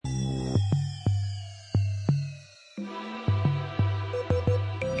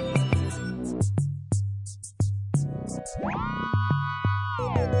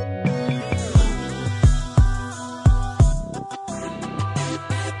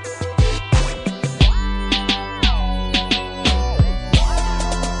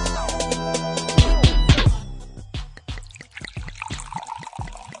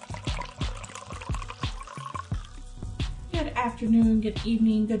good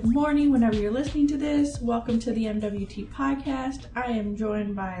evening, good morning, whenever you're listening to this. Welcome to the MWT podcast. I am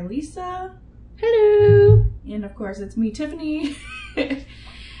joined by Lisa. Hello. And of course, it's me, Tiffany.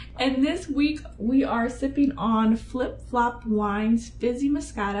 And this week, we are sipping on Flip Flop Wine's Fizzy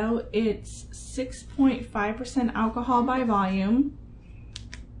Moscato. It's 6.5% alcohol by volume.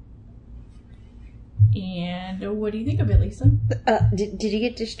 And what do you think of it, Lisa? Did you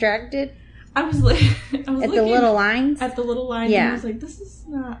get distracted? I was looking at the little lines? At the little lines, yeah. And I was like, this is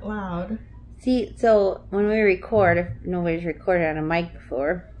not loud. See, so when we record, if nobody's recorded on a mic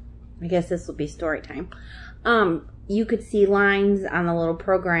before, I guess this will be story time. You could see lines on the little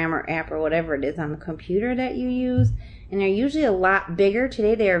program or app or whatever it is on the computer that you use, and they're usually a lot bigger.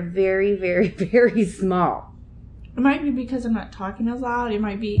 Today they are very, very, very small. It might be because I'm not talking as loud. It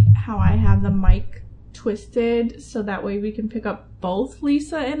might be how I have the mic twisted so that way we can pick up both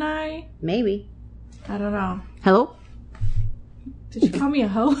Lisa and I. Maybe. I don't know. Hello? Did you call me a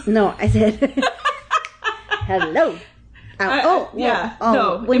hoe? No, I said hello.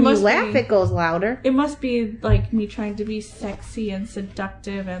 No. When you laugh, it goes louder. It must be like me trying to be sexy and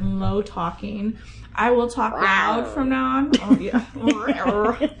seductive and low talking. I will talk loud from now on. Oh, yeah.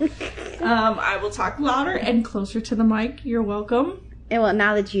 I will talk louder and closer to the mic. You're welcome. And well,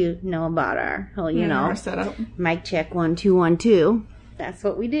 now that you know about our setup, mic check 1 2 1 2, that's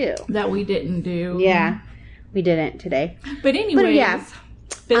what we do. That we didn't do. Yeah, we didn't today. But anyways, yeah,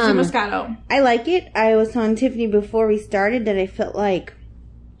 Fizzy Moscato. I like it. I was telling Tiffany before we started that I felt like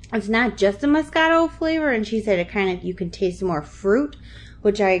it's not just a Moscato flavor, and she said you can taste more fruit,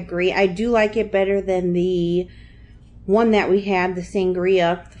 which I agree. I do like it better than the one that we had, the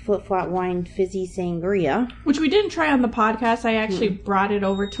sangria, the Flip Flop Wine Fizzy Sangria. Which we didn't try on the podcast. I actually brought it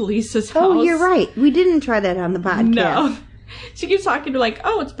over to Lisa's house. Oh, you're right. We didn't try that on the podcast. No. She keeps talking to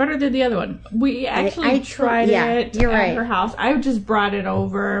it's better than the other one. We actually I tried it at her house. I just brought it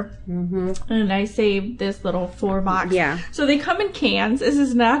over, and I saved this little 4-box. Yeah. So they come in cans. This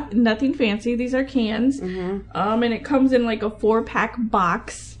is nothing fancy. These are cans. And it comes in like a 4-pack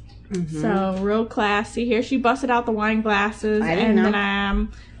box. So real classy. Here she busted out the wine glasses, and then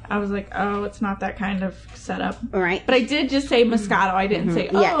I was like, oh, it's not that kind of setup. All right. But I did just say Moscato. I didn't say,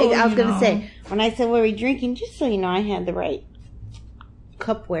 I was going to say, when I said, what are we drinking? Just so you know, I had the right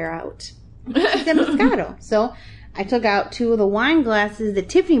cupware out. She said Moscato. So I took out 2 of the wine glasses that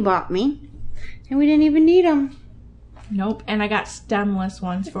Tiffany bought me, and we didn't even need them. Nope. And I got stemless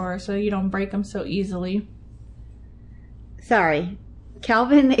ones for her, so you don't break them so easily. Sorry.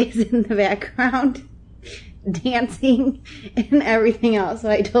 Calvin is in the background dancing and everything else, so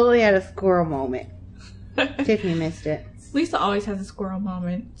I totally had a squirrel moment. Tiffany missed it. Lisa always has a squirrel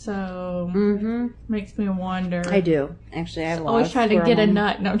moment, so makes me wonder. I do. Actually, I have a lot always of trying to get moments. a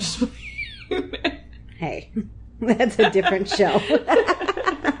nut. No, just hey, that's a different show.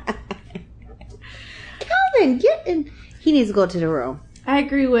 Calvin, get in. He needs to go to the room. I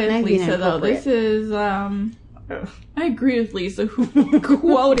agree with Lisa, though. This is I agree with Lisa, who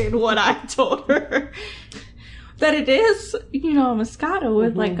quoted what I told her. That it is, Moscato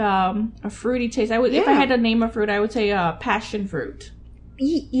with like a fruity taste. If I had to name a fruit, I would say passion fruit.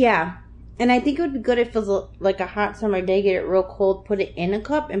 Yeah. And I think it would be good if it was like a hot summer day, get it real cold, put it in a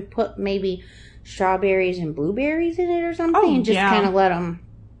cup, and put maybe strawberries and blueberries in it or something, and just kind of let them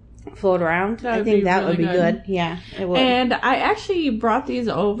float around. I think that would be good. Yeah, it would. And I actually brought these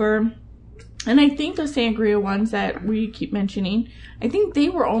over. And I think the sangria ones that we keep mentioning, I think they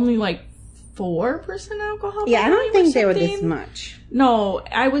were only like 4% alcohol. Yeah, I don't think they were this much. No,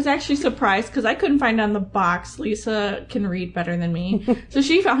 I was actually surprised because I couldn't find it on the box. Lisa can read better than me. So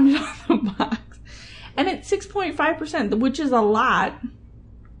she found it on the box. And it's 6.5%, which is a lot.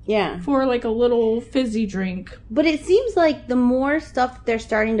 Yeah. For like a little fizzy drink. But it seems like the more stuff they're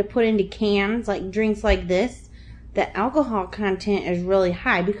starting to put into cans, like drinks like this, the alcohol content is really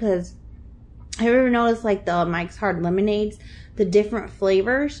high because... Have you ever noticed, like, the Mike's Hard Lemonades, the different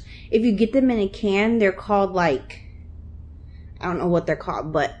flavors? If you get them in a can, they're called, like, I don't know what they're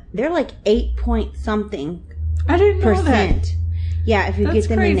called, but they're, like, 8-point-something I didn't know that. Yeah, if you get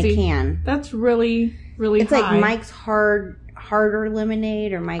them in a can. That's really, really It's high. like Mike's Harder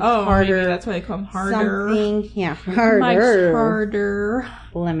Lemonade or Mike's Harder. Maybe that's why they call them harder. Something. Yeah, harder. Mike's Harder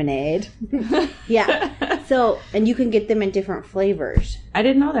Lemonade. Yeah. So, and you can get them in different flavors. I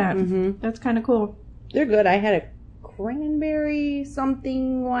didn't know that. That's kind of cool. They're good. I had a cranberry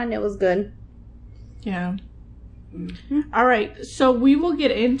something one. It was good. Yeah. All right. So we will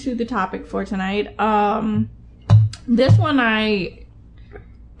get into the topic for tonight. This one I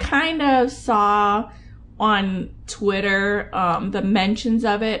kind of saw on Twitter, the mentions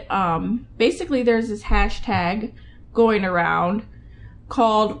of it. Basically, there's this hashtag going around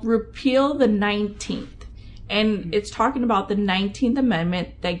called Repeal the 19th. And it's talking about the 19th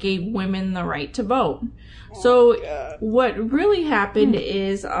Amendment that gave women the right to vote. So what really happened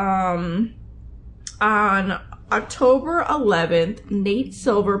is on October 11th, Nate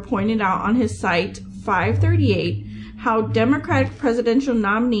Silver pointed out on his site 538 how Democratic presidential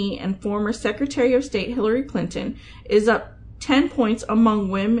nominee and former Secretary of State Hillary Clinton is up 10 points among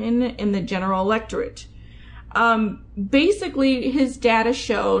women in the general electorate. Basically, his data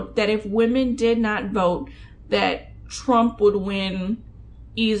showed that if women did not vote, that Trump would win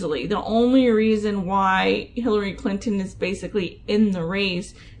easily. The only reason why Hillary Clinton is basically in the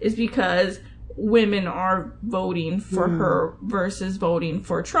race is because women are voting for her versus voting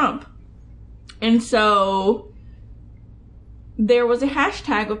for Trump. And so there was a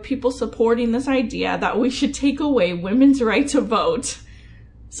hashtag of people supporting this idea that we should take away women's right to vote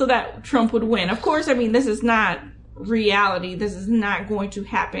so that Trump would win. Of course, I mean, this is not reality. This is not going to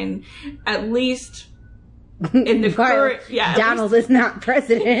happen, at least in the current, Donald is not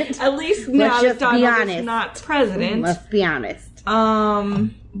president. At least now that Donald is not president. Let's be honest.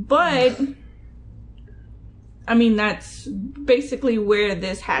 But I mean, that's basically where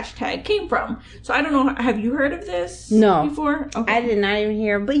this hashtag came from. So I don't know. Have you heard of this before? Okay. I did not even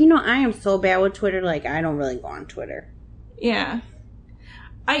hear. But I am so bad with Twitter. Like, I don't really go on Twitter. Yeah.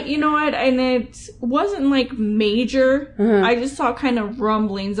 You know what? And it wasn't like major. Mm-hmm. I just saw kind of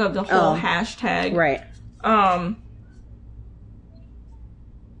rumblings of the whole hashtag. Right. And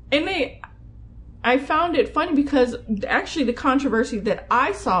I found it funny because actually the controversy that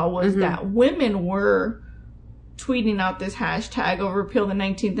I saw was that women were tweeting out this hashtag of Repeal the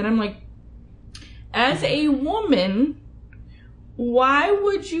 19th. And I'm like, as a woman, why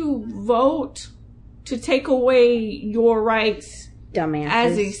would you vote to take away your rights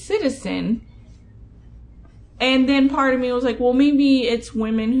as a citizen? And then part of me was like, well, maybe it's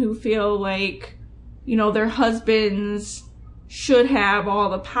women who feel like, their husbands should have all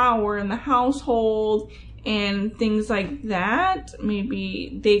the power in the household and things like that.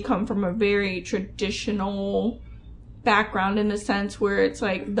 Maybe they come from a very traditional background in a sense where it's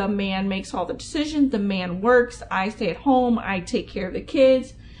like the man makes all the decisions, the man works, I stay at home, I take care of the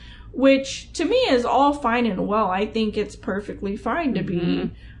kids, which to me is all fine and well. I think it's perfectly fine to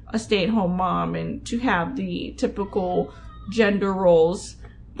be a stay-at-home mom and to have the typical gender roles,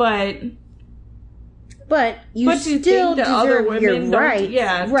 but you still deserve your rights.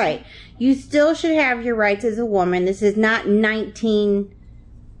 Yeah. Right. You still should have your rights as a woman. This is not 19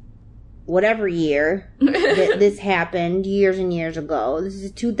 whatever year that this happened years and years ago. This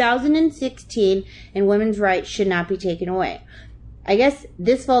is 2016 and women's rights should not be taken away. I guess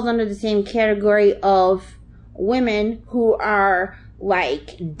this falls under the same category of women who are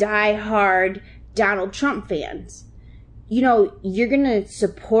like diehard Donald Trump fans. You're going to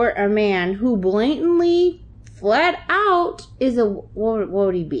support a man who blatantly, flat out, is what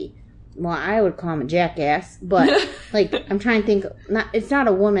would he be? Well, I would call him a jackass, but, I'm trying to think, it's not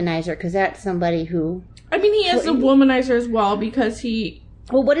a womanizer, because that's somebody who... I mean, he is a womanizer as well, because he...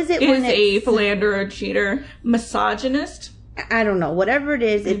 Well, what is it when a philanderer, cheater, misogynist? I don't know. Whatever it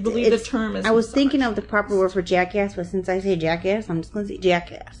is, I believe the term is I was thinking of the proper word for jackass, but since I say jackass, I'm just going to say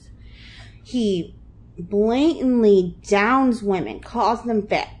jackass. He blatantly downs women, calls them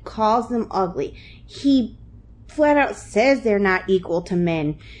fat, calls them ugly. He flat out says they're not equal to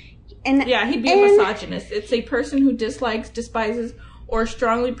men. And he'd be a misogynist. It's a person who dislikes, despises, or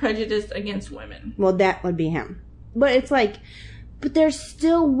strongly prejudiced against women. Well, that would be him. But it's like, but there's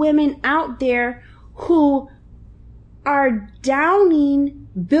still women out there who are downing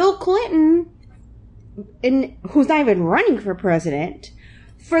Bill Clinton, who's not even running for president,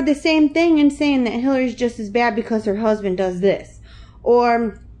 for the same thing and saying that Hillary's just as bad because her husband does this.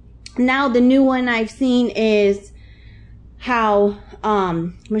 Or now the new one I've seen is how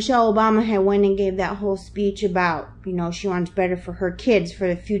Michelle Obama had went and gave that whole speech about, she wants better for her kids, for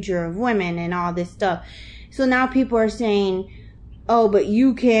the future of women and all this stuff. So now people are saying, oh, but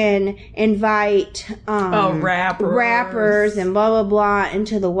you can invite rappers and blah, blah, blah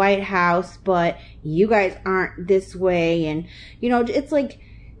into the White House, but you guys aren't this way. And, it's like,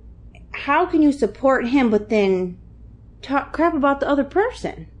 how can you support him but then talk crap about the other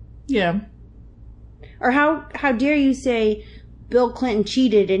person? Yeah. Or how dare you say Bill Clinton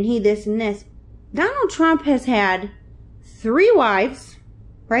cheated and he this and this. Donald Trump has had 3 wives,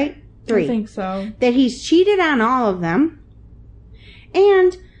 right? 3. I think so. That he's cheated on all of them.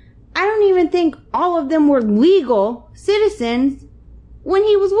 And I don't even think all of them were legal citizens when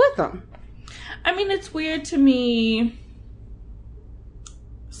he was with them. I mean, it's weird to me,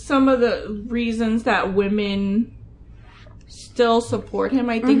 some of the reasons that women still support him.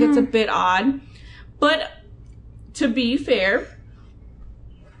 I think it's a bit odd. But to be fair,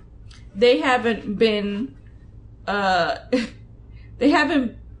 they haven't been, how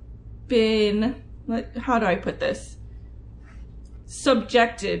do I put this?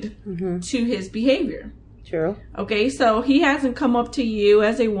 Subjected to his behavior. True. Okay, so he hasn't come up to you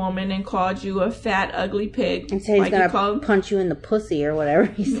as a woman and called you a fat, ugly pig. And said he's gonna punch you in the pussy or whatever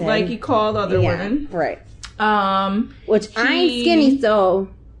he said. Like he called other women. Right. Which I ain't skinny, so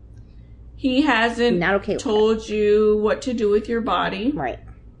he hasn't not okay told you what to do with your body. Right.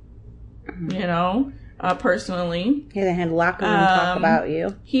 You know, personally. He hasn't had locker room talk about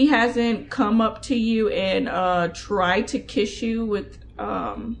you. He hasn't come up to you and tried to kiss you with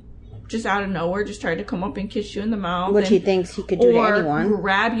just out of nowhere, just tried to come up and kiss you in the mouth. Which he thinks he could do to anyone. Or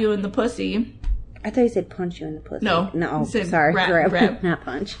grab you in the pussy. I thought he said punch you in the pussy. No. Sorry. Grab. Not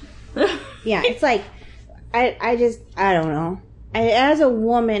punch. Yeah, it's like, I don't know. As a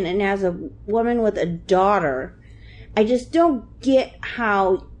woman and as a woman with a daughter, I just don't get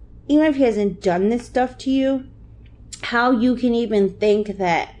how, even if he hasn't done this stuff to you, how you can even think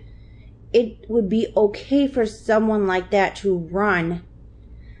that it would be okay for someone like that to run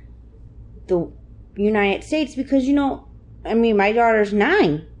the United States. Because, you know, I mean, my daughter's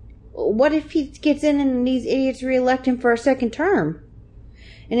 9. What if he gets in and these idiots reelect him for a second term?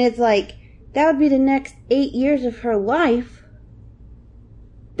 And it's like, that would be the next 8 years of her life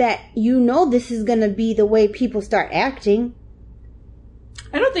that, you know, this is going to be the way people start acting.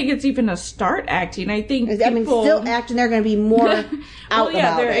 I don't think it's even a start acting. I think still acting, they're going to be more out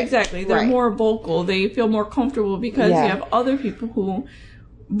about it. Exactly. They're more vocal. They feel more comfortable because you have other people who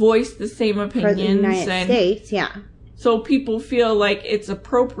voice the same opinions. For the United States, yeah. So people feel like it's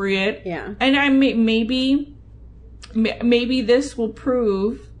appropriate. Yeah. And maybe this will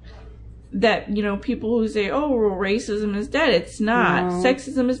prove that, you know, people who say, oh, well, racism is dead. It's not. No.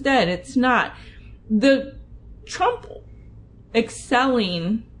 Sexism is dead. It's not. The Trump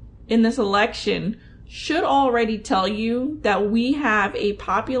excelling in this election should already tell you that we have a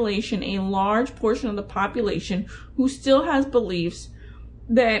population, a large portion of the population who still has beliefs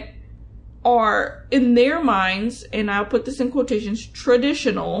that are, in their minds, and I'll put this in quotations,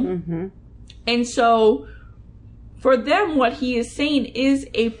 traditional. Mm-hmm. And so for them, what he is saying is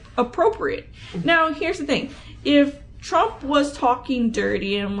appropriate. Mm-hmm. Now, here's the thing. If Trump was talking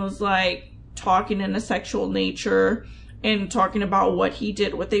dirty and was like talking in a sexual nature and talking about what he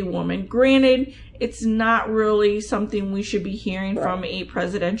did with a woman, granted, it's not really something we should be hearing from a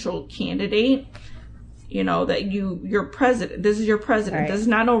presidential candidate. You know, that you're president. This is your president. Right. This is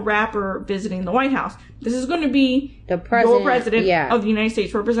not a rapper visiting the White House. This is going to be your president of the United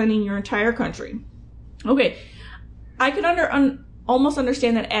States representing your entire country. Okay. I can almost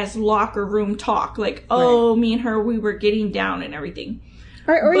understand that as locker room talk. Like, me and her, we were getting down and everything.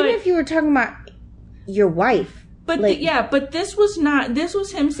 Or even if you were talking about your wife. But but this was not, this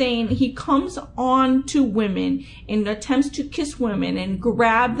was him saying he comes on to women and attempts to kiss women and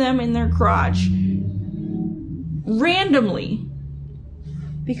grab them in their crotch. Randomly,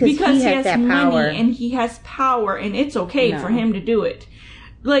 because he has that money power. And he has power, and it's okay for him to do it.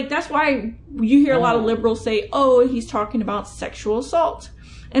 Like, that's why you hear a lot of liberals say, "Oh, he's talking about sexual assault,"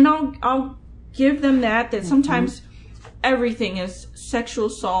 and I'll give them that sometimes everything is sexual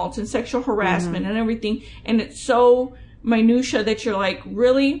assault and sexual harassment and everything, and it's so minutia that you're like,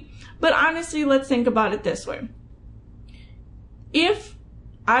 really? But honestly, let's think about it this way: if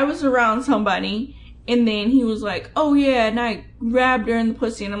I was around somebody and then he was like, oh yeah, and I grabbed her in the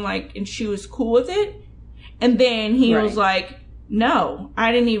pussy, and I'm like, and she was cool with it, and then he was like, no,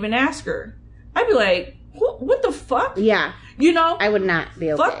 I didn't even ask her, I'd be like, what the fuck? Yeah. You know? I would not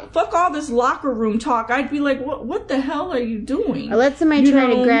be okay. Fuck all this locker room talk. I'd be like, what the hell are you doing? Or let somebody try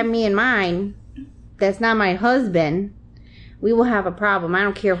to grab me in mine that's not my husband. We will have a problem. I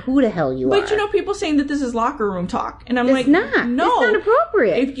don't care who the hell you are. But you know, people saying that this is locker room talk. And I'm like, no. It's not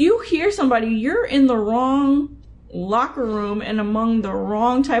appropriate. If you hear somebody, you're in the wrong locker room and among the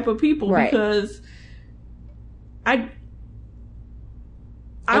wrong type of people. Right. Because I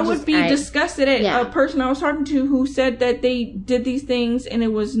would be disgusted at a person I was talking to who said that they did these things and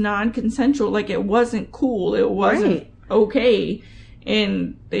it was non-consensual. Like, it wasn't cool. It wasn't okay.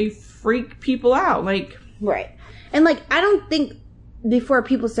 And they freak people out. Like, right. And, like, I don't think before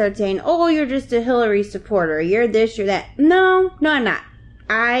people start saying, oh, you're just a Hillary supporter, you're this, you're that. No, I'm not.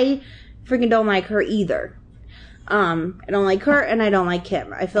 I freaking don't like her either. I don't like her and I don't like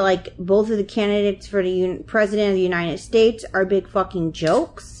him. I feel like both of the candidates for the president of the United States are big fucking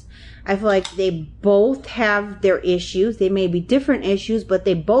jokes. I feel like they both have their issues. They may be different issues, but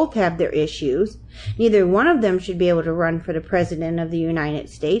they both have their issues. Neither one of them should be able to run for the president of the United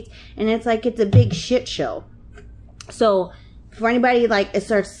States. And it's like, it's a big shit show. So, for anybody like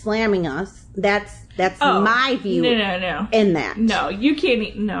starts slamming us, that's my view. No. In that. No, you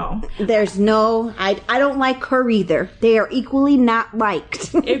can't. No. There's no. I don't like her either. They are equally not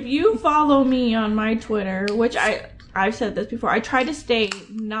liked. If you follow me on my Twitter, which I've said this before, I try to stay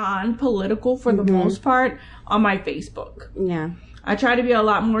non-political for the most part on my Facebook. Yeah. I try to be a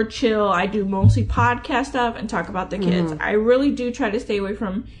lot more chill. I do mostly podcast stuff and talk about the kids. I really do try to stay away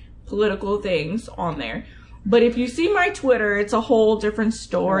from political things on there. But if you see my Twitter, it's a whole different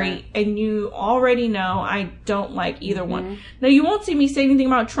story. Right. And you already know I don't like either one. Now, you won't see me say anything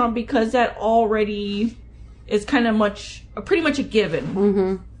about Trump because that already is kind of pretty much a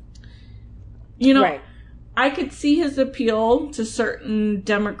given. You know, right. I could see his appeal to certain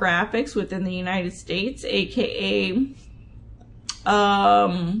demographics within the United States, aka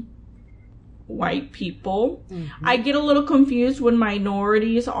white people. I get a little confused when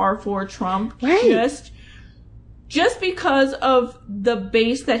minorities are for Trump. Right. Just because of the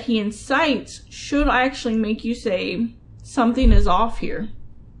base that he incites should actually make you say something is off here.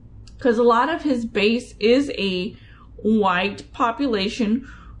 Because a lot of his base is a white population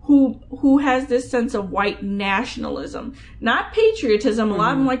who has this sense of white nationalism. Not patriotism. A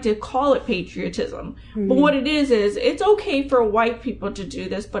lot of them like to call it patriotism. But what it is it's okay for white people to do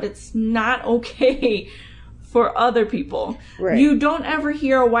this, but it's not okay for other people. Right. You don't ever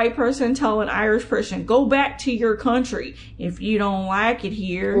hear a white person tell an Irish person, go back to your country if you don't like it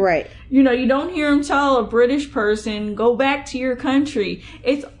here. Right. You know, you don't hear them tell a British person, go back to your country.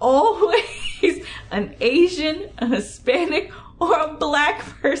 It's always an Asian, a Hispanic, or a black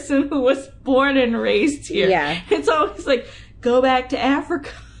person who was born and raised here. Yeah. It's always like, go back to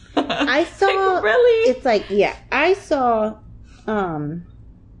Africa. I saw, like, really? It's like, yeah, I saw,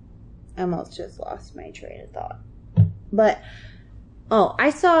 I almost just lost my train of thought. But,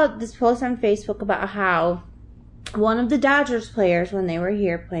 I saw this post on Facebook about how one of the Dodgers players, when they were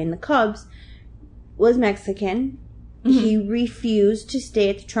here playing the Cubs, was Mexican. He refused to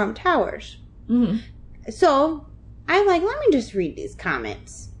stay at the Trump Towers. So, I'm like, let me just read these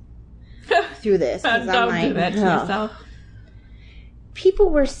comments through this. Don't do that to yourself. People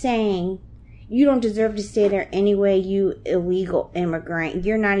were saying, you don't deserve to stay there anyway, you illegal immigrant.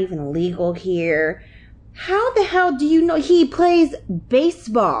 You're not even legal here. How the hell do you know he plays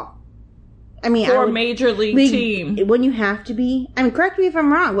baseball? I mean, for a major league team. When you have to be. I mean, correct me if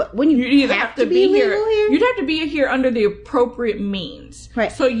I'm wrong. When you either have to be legal here, you'd have to be here under the appropriate means.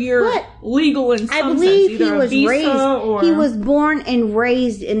 Right. So you're legal in some sense. I believe he was born and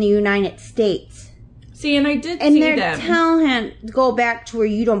raised in the United States. See, and I did see them. And they're telling him to go back to where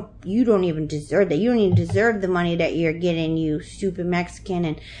you don't even deserve that. You don't even deserve the money that you're getting, you stupid Mexican.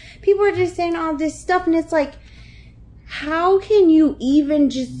 And people are just saying all this stuff, and it's like, how can you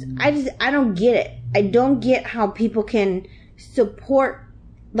even I don't get it. I don't get how people can support,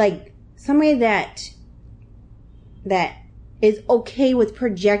 like, somebody that is okay with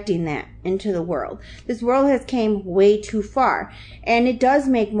projecting that into the world. This world has came way too far. And it does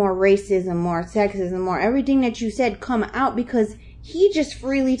make more racism, more sexism, more everything that you said come out because he just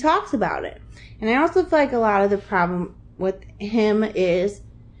freely talks about it. And I also feel like a lot of the problem with him is,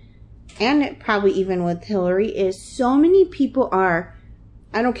 and probably even with Hillary, is so many people are,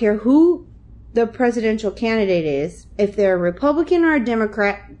 I don't care who the presidential candidate is, if they're a Republican or a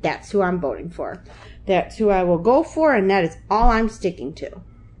Democrat, that's who I'm voting for. That's who I will go for, and that is all I'm sticking to.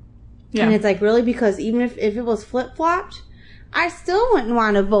 Yeah. And it's like, really, because even if it was flip-flopped, I still wouldn't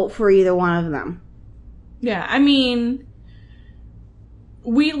want to vote for either one of them. Yeah, I mean,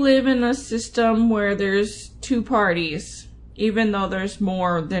 we live in a system where there's two parties, even though there's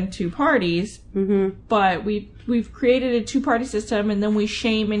more than two parties. But we've created a two-party system, and then we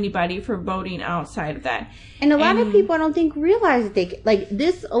shame anybody for voting outside of that. And a lot of people, I don't think, realize that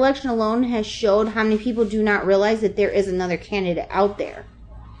this election alone has showed how many people do not realize that there is another candidate out there.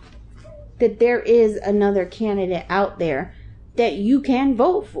 That there is another candidate out there that you can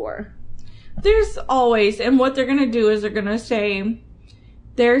vote for. There's always, and what they're going to do is they're going to say,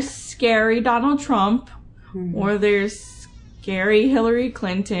 there's scary Donald Trump, or there's scary Hillary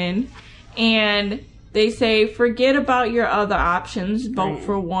Clinton, and they say, forget about your other options. Vote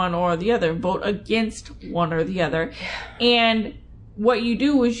for one or the other. Vote against one or the other. And what you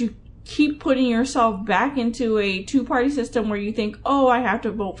do is you keep putting yourself back into a two-party system where you think, oh, I have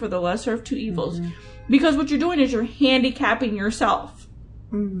to vote for the lesser of two evils. Because what you're doing is you're handicapping yourself.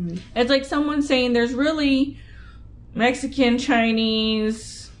 It's like someone saying there's really Mexican,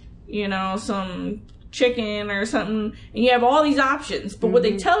 Chinese, some chicken or something, and you have all these options, but what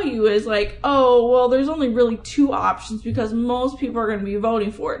they tell you is like, oh, well, there's only really 2 options because most people are going to be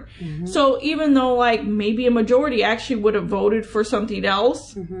voting for it. So even though like maybe a majority actually would have voted for something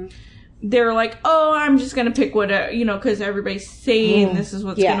else, they're like, oh, I'm just going to pick whatever, because everybody's saying this is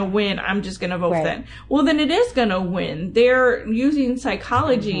what's going to win. I'm just going to vote for that. Well, then it is going to win. They're using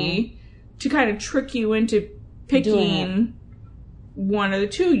psychology to kind of trick you into picking one of the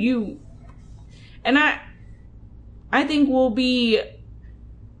 2. And I think we'll be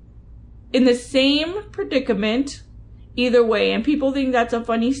in the same predicament either way. And people think that's a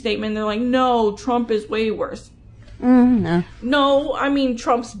funny statement. They're like, no, Trump is way worse. No, I mean,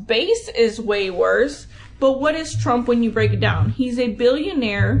 Trump's base is way worse. But what is Trump when you break it down? He's a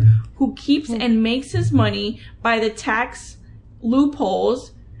billionaire who keeps and makes his money by the tax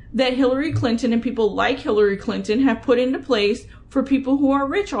loopholes that Hillary Clinton and people like Hillary Clinton have put into place for people who are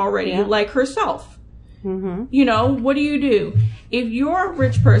rich already, like herself. What do? If you're a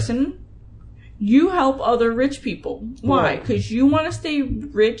rich person, you help other rich people. Why? Because you want to stay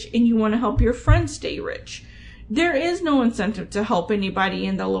rich and you want to help your friends stay rich. There is no incentive to help anybody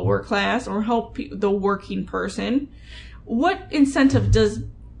in the lower class or help the working person. What incentive does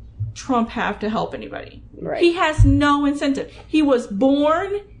Trump have to help anybody? He has no incentive. He was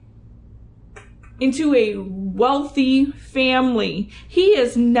born into a wealthy family. He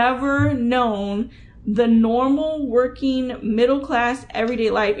has never known the normal working middle class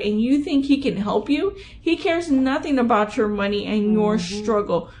everyday life, and you think he can help you? He cares nothing about your money and your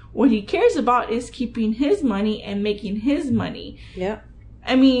struggle. What he cares about is keeping his money and making his money.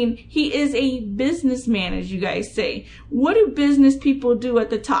 I mean, he is a businessman, as you guys say. What do business people do at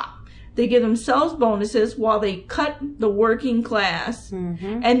the top? They give themselves bonuses while they cut the working class.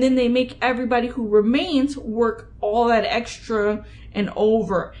 And then they make everybody who remains work all that extra and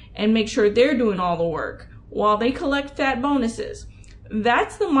over and make sure they're doing all the work while they collect fat bonuses.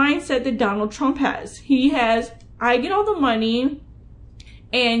 That's the mindset that Donald Trump has. He has, I get all the money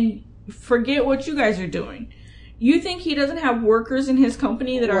and forget what you guys are doing. You think he doesn't have workers in his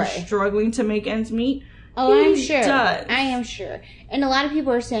company that are struggling to make ends meet? Oh, I'm sure. I am sure. And a lot of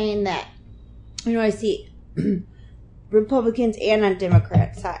people are saying that, I see Republicans and on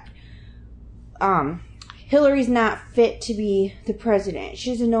Democrats' side, Hillary's not fit to be the president.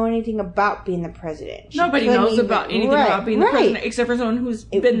 She doesn't know anything about being the president. Nobody knows about anything about being the president except for someone who's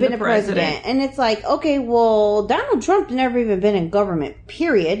been the president. And it's like, okay, well, Donald Trump's never even been in government,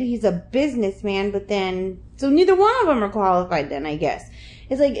 period. He's a businessman, but then, so neither one of them are qualified then, I guess.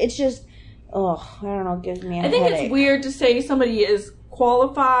 It's like, it's just, I don't know, it gives me a headache. I think it's weird to say somebody is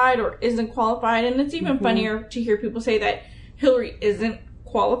qualified or isn't qualified, and it's even funnier to hear people say that Hillary isn't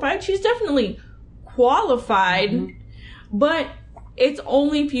qualified. She's definitely qualified, but it's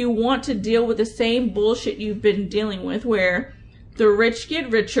only if you want to deal with the same bullshit you've been dealing with, where the rich get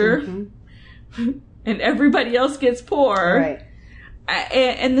richer and everybody else gets poor.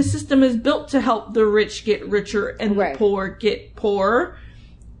 And the system is built to help the rich get richer and the poor get poorer.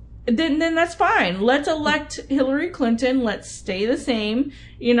 Then that's fine. Let's elect Hillary Clinton. Let's stay the same.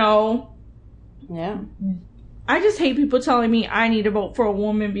 I just hate people telling me I need to vote for a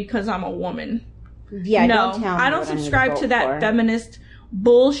woman because I'm a woman. Yeah, no, I don't subscribe to that feminist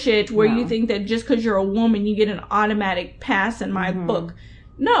bullshit where you think that just because you're a woman you get an automatic pass in my book.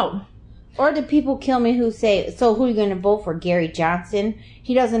 No. Or the people kill me who say, so who are you going to vote for? Gary Johnson?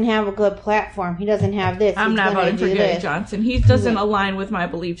 He doesn't have a good platform. He doesn't have this. I'm not voting for Gary Johnson. He doesn't align with my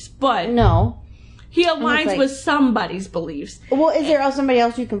beliefs, but no, he aligns with somebody's beliefs. Well, is there somebody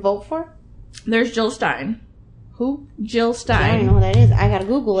else you can vote for? There's Jill Stein. Who? Jill Stein. I don't know who that is. I gotta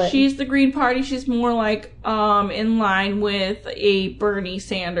Google it. She's the Green Party. She's more like in line with a Bernie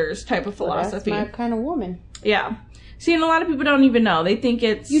Sanders type of philosophy. Well, that's my kind of woman. Yeah. See, and a lot of people don't even know. They think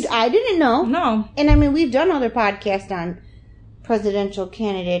it's... I didn't know. No. And I mean, we've done other podcasts on presidential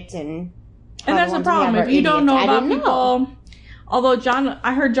candidates and that's the problem. If you don't know about people... Although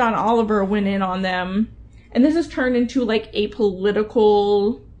I heard John Oliver went in on them. And this has turned into like a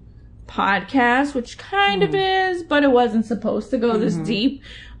political podcast, which kind of is, but it wasn't supposed to go this deep.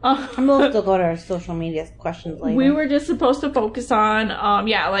 We'll still go to our social media questions later. We were just supposed to focus on,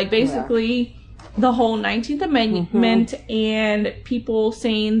 basically... the whole 19th Amendment and people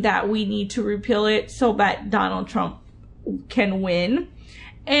saying that we need to repeal it so that Donald Trump can win.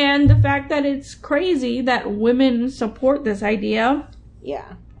 And the fact that it's crazy that women support this idea.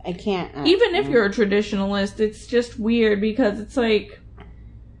 Yeah, I can't. Even if you're a traditionalist, it's just weird because it's like,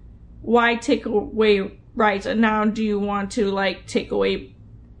 why take away rights? And now do you want to like take away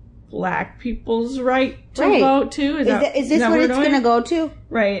black people's right to vote too? Is this what it's going to go to?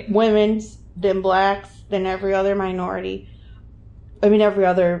 Right. Women's, then blacks, then every other minority. I mean, every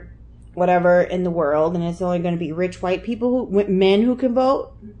other whatever in the world, and it's only going to be rich white people, men who can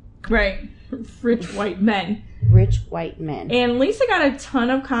vote? Right. Rich white men. Rich white men. And Lisa got a ton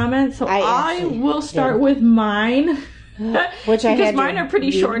of comments, so I will start with mine. Which I because mine are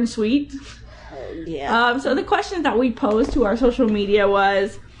pretty short and sweet. Yeah. So the question that we posed to our social media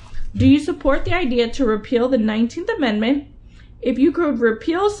was, do you support the idea to repeal the 19th Amendment? If you could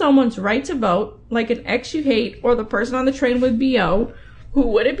repeal someone's right to vote, like an ex you hate or the person on the train with BO, who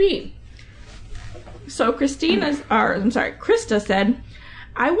would it be? So Krista said,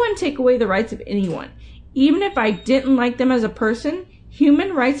 I wouldn't take away the rights of anyone. Even if I didn't like them as a person,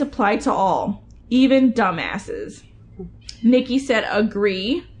 human rights apply to all, even dumbasses. Nikki said,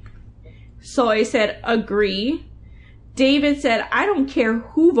 agree. Soy said, agree. David said, I don't care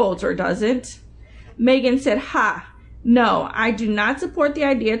who votes or doesn't. Megan said, no, I do not support the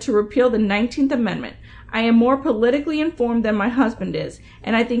idea to repeal the 19th Amendment. I am more politically informed than my husband is,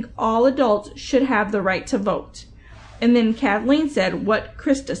 and I think all adults should have the right to vote. And then Kathleen said what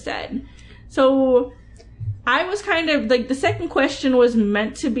Krista said. So I was kind of like, the second question was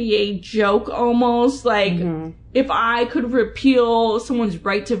meant to be a joke almost, like if I could repeal someone's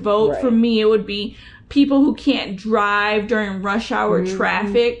right to vote, for me it would be people who can't drive during rush hour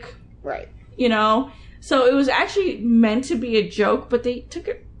traffic. Right. You know? So it was actually meant to be a joke, but they took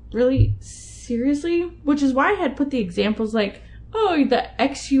it really seriously, which is why I had put the examples like, oh, the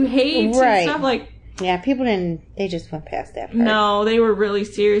ex you hate and stuff like. Yeah, people they just went past that part. No, they were really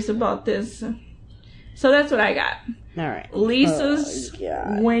serious about this. So that's what I got. All right. Lisa's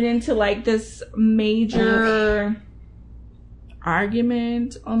went into like this major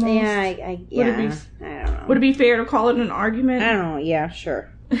argument almost. Yeah, I don't know. Would it be fair to call it an argument? I don't know. Yeah,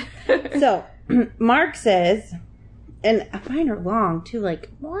 sure. So, Mark says, and I find her long too, like,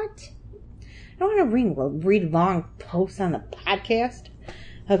 what? I don't want to read long posts on the podcast.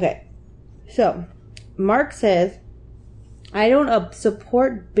 Okay. So, Mark says, I don't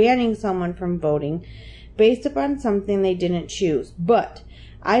support banning someone from voting based upon something they didn't choose, but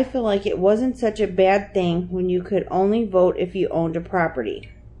I feel like it wasn't such a bad thing when you could only vote if you owned a property.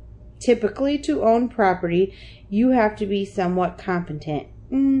 Typically, to own property, you have to be somewhat competent.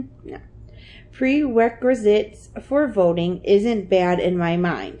 No. Prerequisites for voting isn't bad in my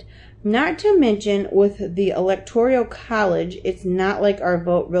mind. Not to mention, with the Electoral College, it's not like our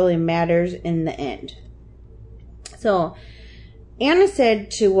vote really matters in the end. So, Anna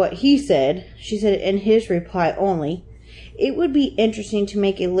said to what he said, she said in his reply only, it would be interesting to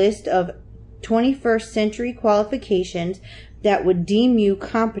make a list of 21st century qualifications that would deem you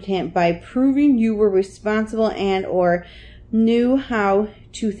competent by proving you were responsible and or knew how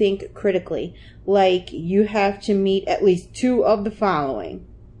to think critically. Like, you have to meet at least 2 of the following.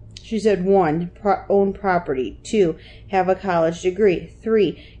 She said 1, own property. 2, have a college degree.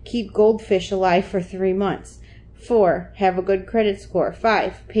 3, keep goldfish alive for 3 months. 4, have a good credit score.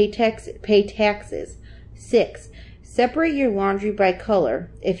 5, pay taxes. 6, separate your laundry by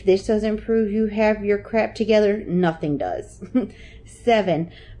color. If this doesn't prove you have your crap together, nothing does.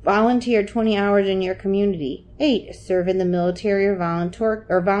 7, volunteer 20 hours in your community. 8, serve in the military or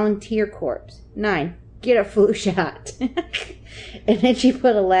volunteer corps. 9, get a flu shot. And then she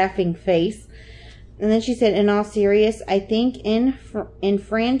put a laughing face. And then she said, in all seriousness, I think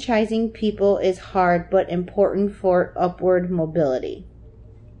enfranchising people is hard but important for upward mobility.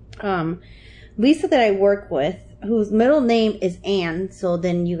 Lisa that I work with, whose middle name is Ann, so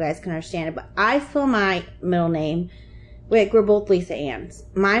then you guys can understand it, but I spell my middle name, we're both Lisa Anns.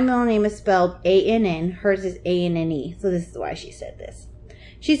 My middle name is spelled A-N-N, hers is A-N-N-E, so this is why she said this.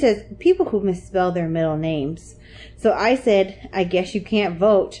 She says, people who misspell their middle names. So I said, I guess you can't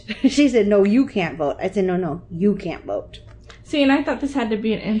vote. She said, no, you can't vote. I said, no, you can't vote. See, and I thought this had to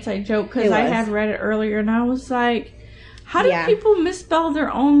be an inside joke because I had read it earlier and I was like, how do people misspell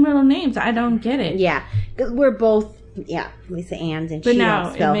their own middle names? I don't get it. Yeah, because we're both, Lisa Ann's, and she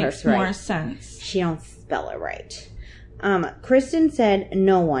don't spell hers right. But now it makes more sense. She don't spell it right. Kristen said,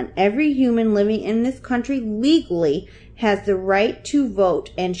 no one. Every human living in this country legally has the right to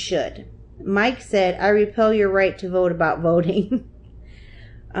vote and should. Mike said, I repel your right to vote about voting.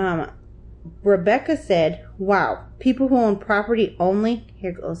 Rebecca said, wow, people who own property only.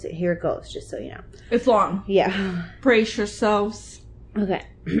 Here it goes, just so you know. It's long. Yeah. Brace yourselves. Okay.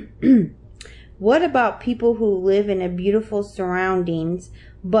 What about people who live in a beautiful surroundings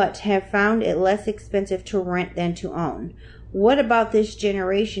but have found it less expensive to rent than to own? What about this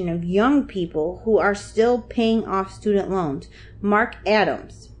generation of young people who are still paying off student loans? Mark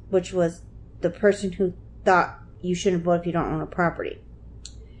Adams. which was the person who thought you shouldn't vote if you don't own a property.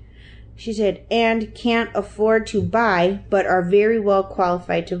 She said, and can't afford to buy, but are very well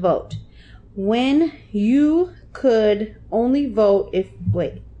qualified to vote. When you could only vote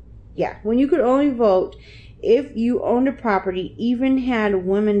if you owned a property, even had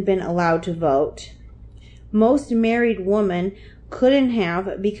women been allowed to vote. Most married women couldn't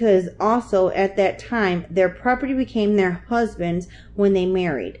have, because also at that time, their property became their husband's when they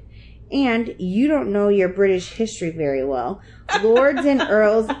married. And you don't know your British history very well. Lords and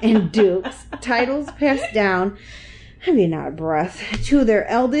earls and dukes, titles passed down, I'm getting out of breath, to their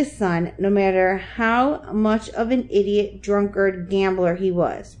eldest son, no matter how much of an idiot, drunkard, gambler he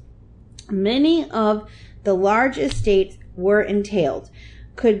was. Many of the large estates were entailed,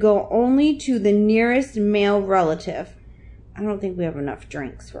 could go only to the nearest male relative. I don't think we have enough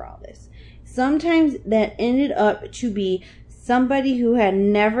drinks for all this. Sometimes that ended up to be somebody who had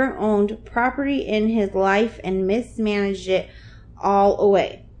never owned property in his life and mismanaged it all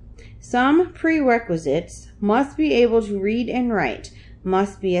away. Some prerequisites: must be able to read and write,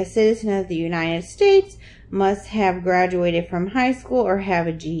 must be a citizen of the United States, must have graduated from high school or have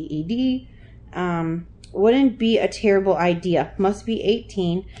a GED, wouldn't be a terrible idea, must be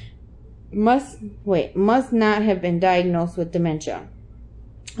 18, must not have been diagnosed with dementia.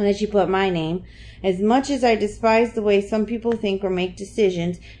 And then she put my name. As much as I despise the way some people think or make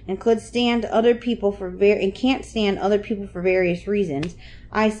decisions and can't stand other people for various reasons,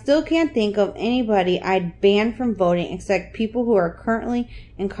 I still can't think of anybody I'd ban from voting except people who are currently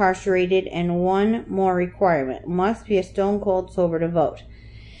incarcerated, and one more requirement: must be a stone cold sober to vote.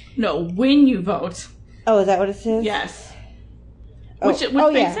 No, when you vote. Oh, is that what it says? Yes. Which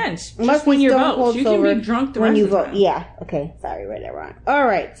makes sense. Just when you vote. You can be drunk the rest of the time. Yeah. Okay. Sorry, read that wrong. All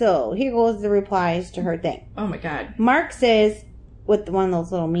right. So here goes the replies to her thing. Oh my God. Mark says, with one of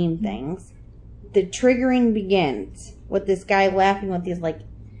those little meme things, the triggering begins with this guy laughing with these like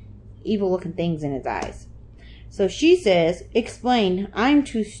evil looking things in his eyes. So she says, explain, I'm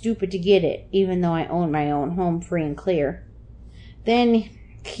too stupid to get it, even though I own my own home free and clear. Then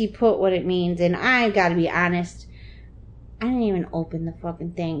he put what it means, and I gotta be honest, I didn't even open the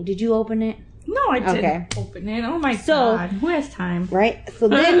fucking thing. Did you open it? No, I didn't open it. Oh my God. Who has time? Right? So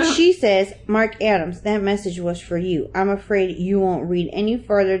then she says, Mark Adams, that message was for you. I'm afraid you won't read any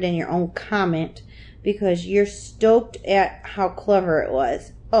further than your own comment because you're stoked at how clever it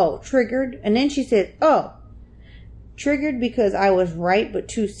was. Oh, triggered? And then she says, oh, triggered because I was right but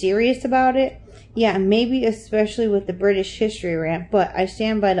too serious about it? Yeah, maybe especially with the British history rant, but I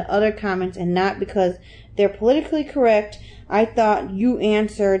stand by the other comments and not because they're politically correct. I thought you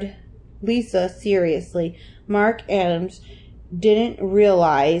answered Lisa seriously. Mark Adams didn't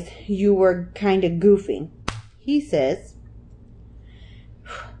realize you were kind of goofing. He says,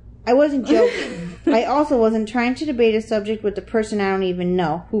 I wasn't joking. I also wasn't trying to debate a subject with the person I don't even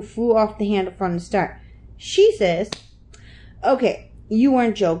know, who flew off the handle from the start. She says, okay, you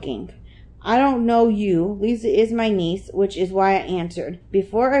weren't joking. I don't know you. Lisa is my niece, which is why I answered.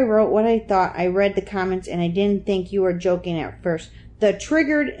 Before I wrote what I thought, I read the comments and I didn't think you were joking at first. The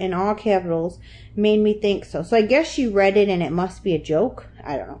triggered in all capitals made me think so. So I guess she read it and it must be a joke.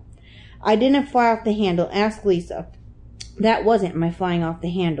 I don't know. I didn't fly off the handle. Ask Lisa. That wasn't my flying off the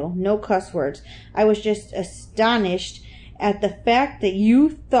handle. No cuss words. I was just astonished at the fact that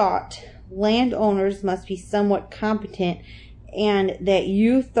you thought landowners must be somewhat competent and that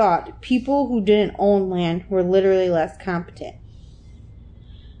you thought people who didn't own land were literally less competent.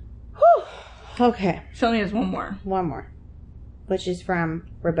 Whew. Okay. She only has one more. One more. Which is from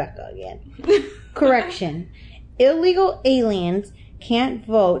Rebecca again. Correction. Illegal aliens can't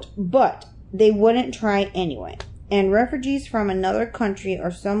vote, but they wouldn't try anyway. And refugees from another country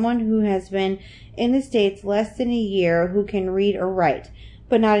or someone who has been in the States less than a year who can read or write,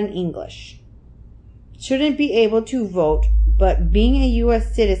 but not in English, shouldn't be able to vote, but being a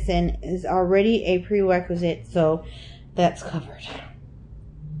U.S. citizen is already a prerequisite, so that's covered.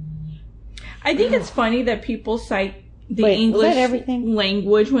 I think it's funny that people cite the English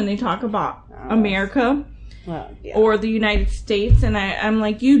language when they talk about America or the United States, and I'm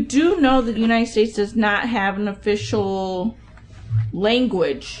like, you do know that the United States does not have an official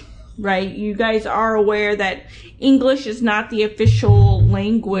language, right? You guys are aware that English is not the official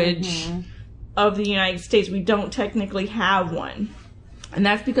language of the United States. We don't technically have one. And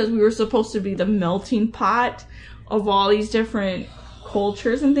that's because we were supposed to be the melting pot of all these different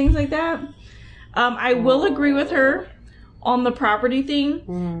cultures and things like that. I will agree with her on the property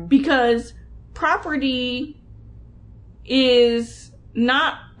thing because property is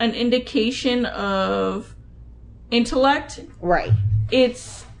not an indication of intellect. Right.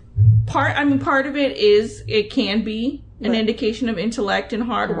 It's part of it can be an indication of intellect and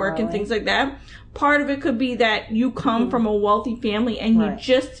hard work and things like that. Part of it could be that you come from a wealthy family and you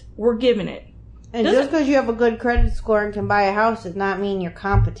just were given it. And just because you have a good credit score and can buy a house does not mean you're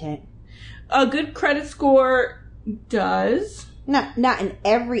competent. A good credit score does. Not in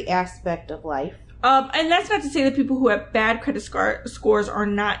every aspect of life. And that's not to say that people who have bad credit scores are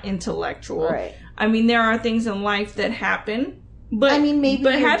not intellectual. Right. I mean, there are things in life that happen. But, I mean, maybe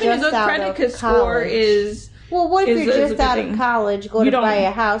but having a good credit score is... Well, what if you're just out of college, go to buy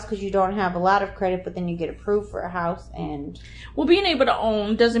a house because you don't have a lot of credit, but then you get approved for a house and... Well, being able to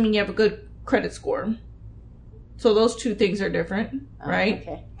own doesn't mean you have a good credit score. So those two things are different, right?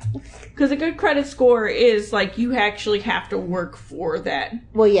 Okay. Because a good credit score is like you actually have to work for that.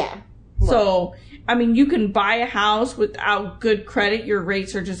 Well, yeah. So, I mean, you can buy a house without good credit. Your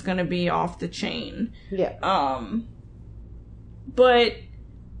rates are just going to be off the chain. Yeah. But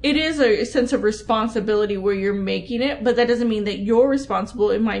it is a sense of responsibility where you're making it, but that doesn't mean that you're responsible.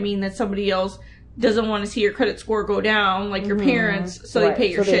 It might mean that somebody else doesn't want to see your credit score go down, like your parents, so they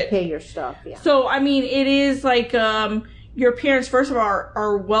pay your shit. They pay your stuff, yeah. So, I mean, it is like, your parents, first of all,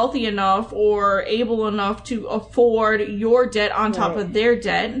 are wealthy enough or able enough to afford your debt on top of their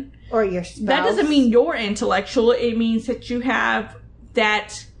debt. Or your spouse. That doesn't mean you're intellectual. It means that you have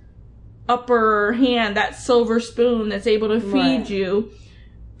that upper hand, that silver spoon that's able to feed you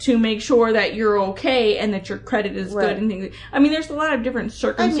to make sure that you're okay and that your credit is good and things. I mean, there's a lot of different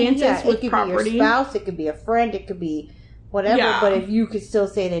circumstances with property. It could be your spouse, it could be a friend, it could be whatever. Yeah. But if you could still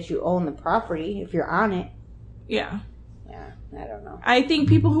say that you own the property, if you're on it. Yeah. Yeah, I don't know. I think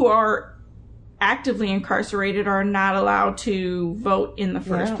people who are actively incarcerated are not allowed to vote in the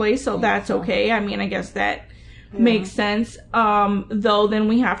first place, so that's okay. I mean, I guess that makes sense. Though then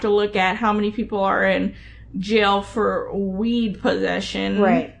we have to look at how many people are in jail for weed possession.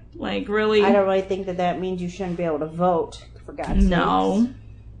 Right. Like, really? I don't really think that means you shouldn't be able to vote, for God's sake. No.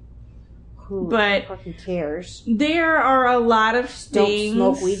 Who fucking cares? There are a lot of things.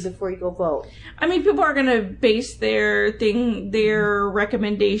 Don't smoke weed before you go vote. I mean, people are going to base their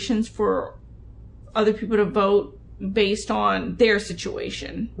recommendations for other people to vote based on their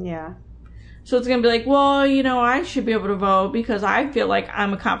situation. Yeah. So it's going to be like, well, you know, I should be able to vote because I feel like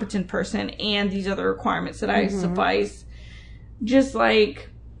I'm a competent person and these other requirements that I suffice. Just like,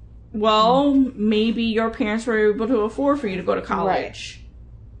 well, maybe your parents were able to afford for you to go to college. Right.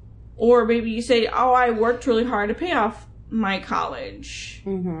 Or maybe you say, oh, I worked really hard to pay off my college.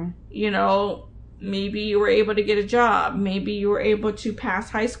 Mm-hmm. You know, maybe you were able to get a job. Maybe you were able to pass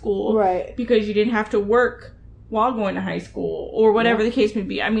high school because you didn't have to work while going to high school or whatever the case may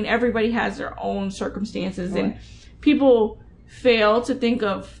be. I mean, everybody has their own circumstances and people fail to think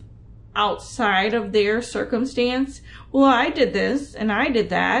of outside of their circumstance. Well, I did this and I did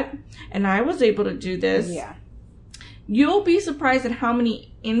that and I was able to do this. Yeah. You'll be surprised at how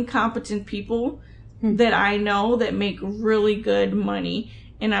many incompetent people that I know that make really good money.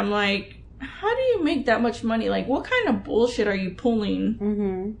 And I'm like, how do you make that much money? Like, what kind of bullshit are you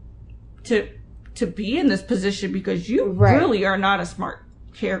pulling to be in this position? Because you really are not a smart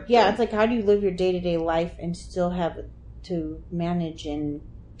character. Yeah, it's like, how do you live your day-to-day life and still have to manage and...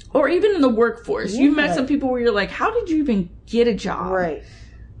 Or even in the workforce. Yeah. You've met some people where you're like, how did you even get a job? Right.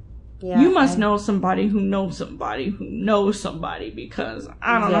 Yeah, you must know somebody who knows somebody who knows somebody because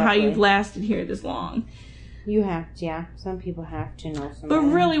I don't know how you've lasted here this long. You have to, yeah. Some people have to know somebody. But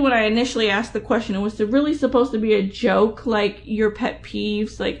really, when I initially asked the question, it was really supposed to be a joke, like your pet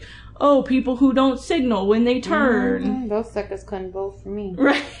peeves, like, oh, people who don't signal when they turn. Mm-hmm. Those suckers couldn't vote for me.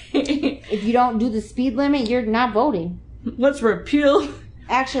 Right. If you don't do the speed limit, you're not voting. Let's repeal.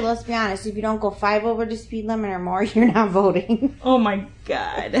 Actually, let's be honest. If you don't go 5 over the speed limit or more, you're not voting. Oh, my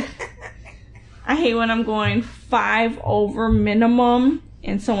God. I hate when I'm going 5 over minimum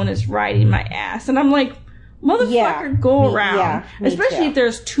and someone is riding my ass. And I'm like, motherfucker, go around. Yeah, especially if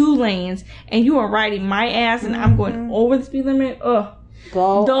there's 2 lanes and you are riding my ass and I'm going over the speed limit. Ugh.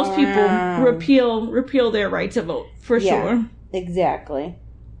 Those people repeal their right to vote, for sure. Exactly.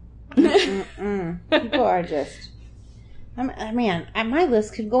 People are just... Man, my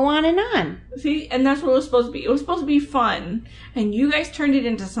list could go on and on. See, and that's what it was supposed to be. It was supposed to be fun, and you guys turned it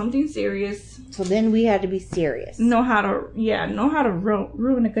into something serious. So then we had to be serious. Know how to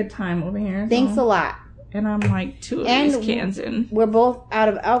ruin a good time over here. Thanks a lot. And I'm like 2 of these cans in. We're both out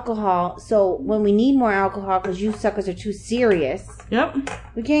of alcohol, so when we need more alcohol, because you suckers are too serious,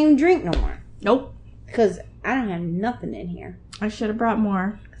 we can't even drink no more. Nope. Because I don't have nothing in here. I should have brought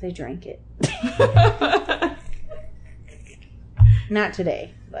more. Because I drank it. Not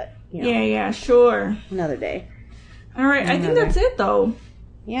today, but, you know. Yeah, sure. Another day. All right, I think that's it, though.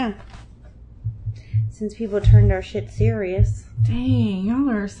 Yeah. since people turned our shit serious. Dang, y'all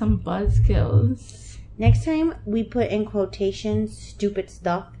are some buzzkills. Next time we put in quotations stupid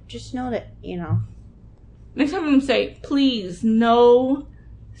stuff, just know that, you know. Next time I'm going to say, please, no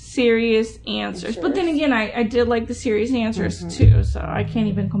serious answers. But then again, I did like the serious answers too, so I can't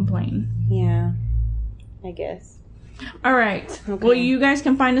even complain. Yeah, I guess. All right. Okay. Well, you guys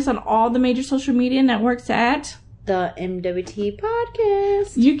can find us on all the major social media networks at The MWT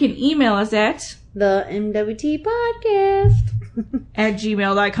Podcast. You can email us at The MWT Podcast at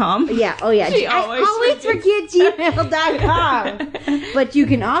gmail.com. Yeah, I always forget gmail.com. But you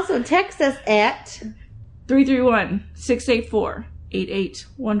can also text us at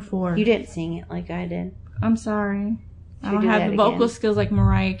 331-684-8814. You didn't sing it like I did. I'm sorry. I don't have the vocal skills like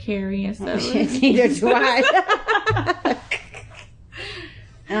Mariah Carey and stuff. Neither do I.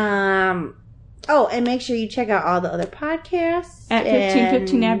 And make sure you check out all the other podcasts. At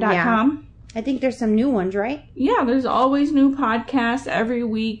 1515nav.com. Yeah. I think there's some new ones, right? Yeah, there's always new podcasts every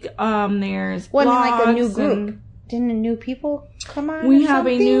week. There's blogs like a new group. Didn't new people come on? We have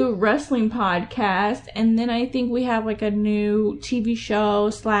a new wrestling podcast, and then I think we have like a new TV show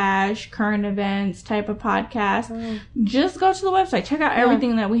 / current events type of podcast. Just go to the website, check out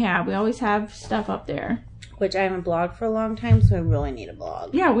everything that we have. We always have stuff up there. Which I haven't blogged for a long time, so I really need a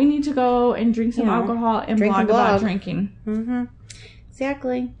blog. Yeah, we need to go and drink some alcohol and blog about drinking. Mm-hmm.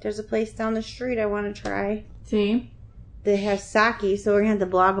 Exactly. There's a place down the street I want to try. See? They have sake, so we're going to have to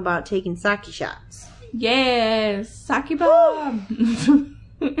blog about taking sake shots. Yes, sake bomb.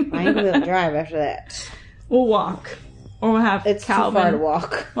 I ain't going to be able to drive after that. We'll walk. Or we'll have it's Calvin. Too far to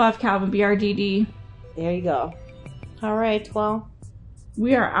walk. We'll have Calvin BRDD. There you go. All right, well.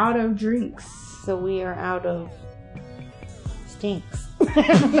 We are out of drinks. So we are out of stinks.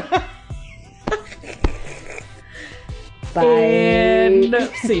 Bye. And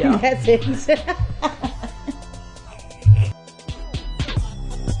see ya. That's it.